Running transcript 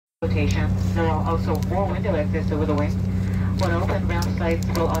rotation. There are also 4 window exits over the wing. When open, ramp sights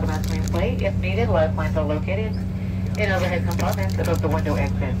will automatically inflate. If needed, lifelines are located in overhead compartments above the window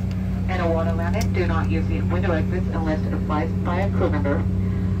exits. In a water landing, do not use the window exits unless advised by a crew member.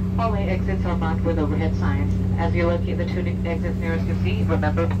 All 8 exits are marked with overhead signs. As you locate the 2 exits nearest your seat,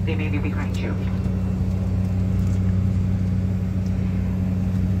 remember they may be behind you.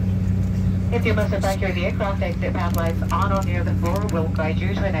 If you must evacuate the aircraft, exit path lights on or near the floor will guide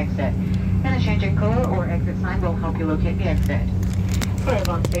you to an exit. And a change in color or exit sign will help you locate the exit. For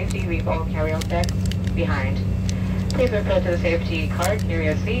everyone's safety, leave all carry-on bags behind. Please refer to the safety card near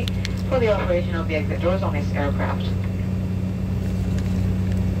your seat for the operation of the exit doors on this aircraft.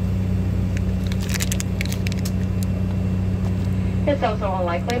 It's also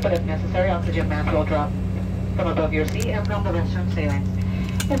unlikely, but if necessary, oxygen mask will drop from above your seat and from the restroom ceilings.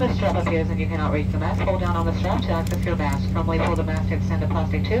 If a strap appears and you cannot reach the mask, hold down on the strap to access your mask. Firmly pull the mask to extend a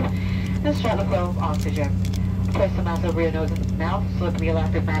plastic tube and strap the coil of oxygen. Place the mask over your nose and mouth, slip the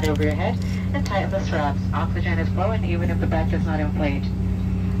elastic band over your head, and tighten the straps. Oxygen is flowing even if the bag does not inflate.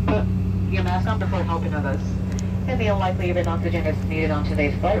 Put your mask on before helping others. In the unlikely event oxygen is needed on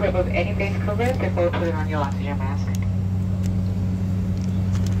today's flight, remove any face coverings before putting on your oxygen mask.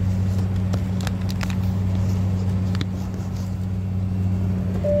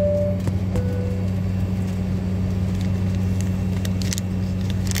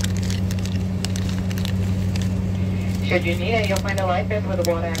 Should you need it, you'll find a light vest with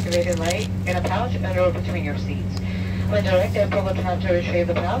a water-activated light in a pouch under or between your seats. When directed, pull the trap to retrieve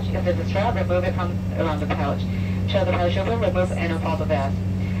the pouch. If there's a strap, remove it from around the pouch. Shove the pouch open, remove and unfold the vest.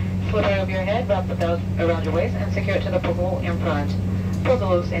 Slip it over your head, wrap the belt around your waist, and secure it to the pole in front. Pull the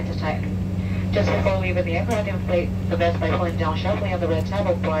loose end to tighten. Just before leaving the aircraft, inflate the vest by pulling down sharply on the red tab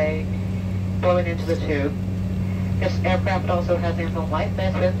or by blowing into the tube. This aircraft also has infant life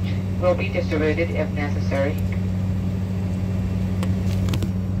vest, which will be distributed if necessary.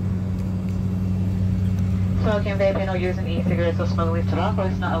 Smoking, vaping, or using e-cigarettes or smoke-leaf tobacco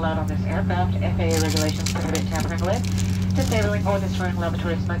is not allowed on this aircraft. FAA regulations prohibit tampering with, disabling, or destroying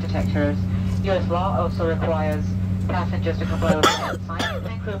laboratory smoke detectors. U.S. law also requires passengers to comply with the signs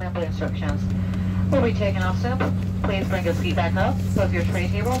and crew member instructions. We'll be taking off soon. Please bring your seat back up, close your tray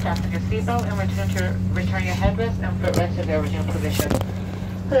table, fasten your seatbelt, and return your headrest and footrest to their original position.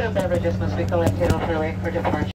 Food and beverages must be collected or for departure.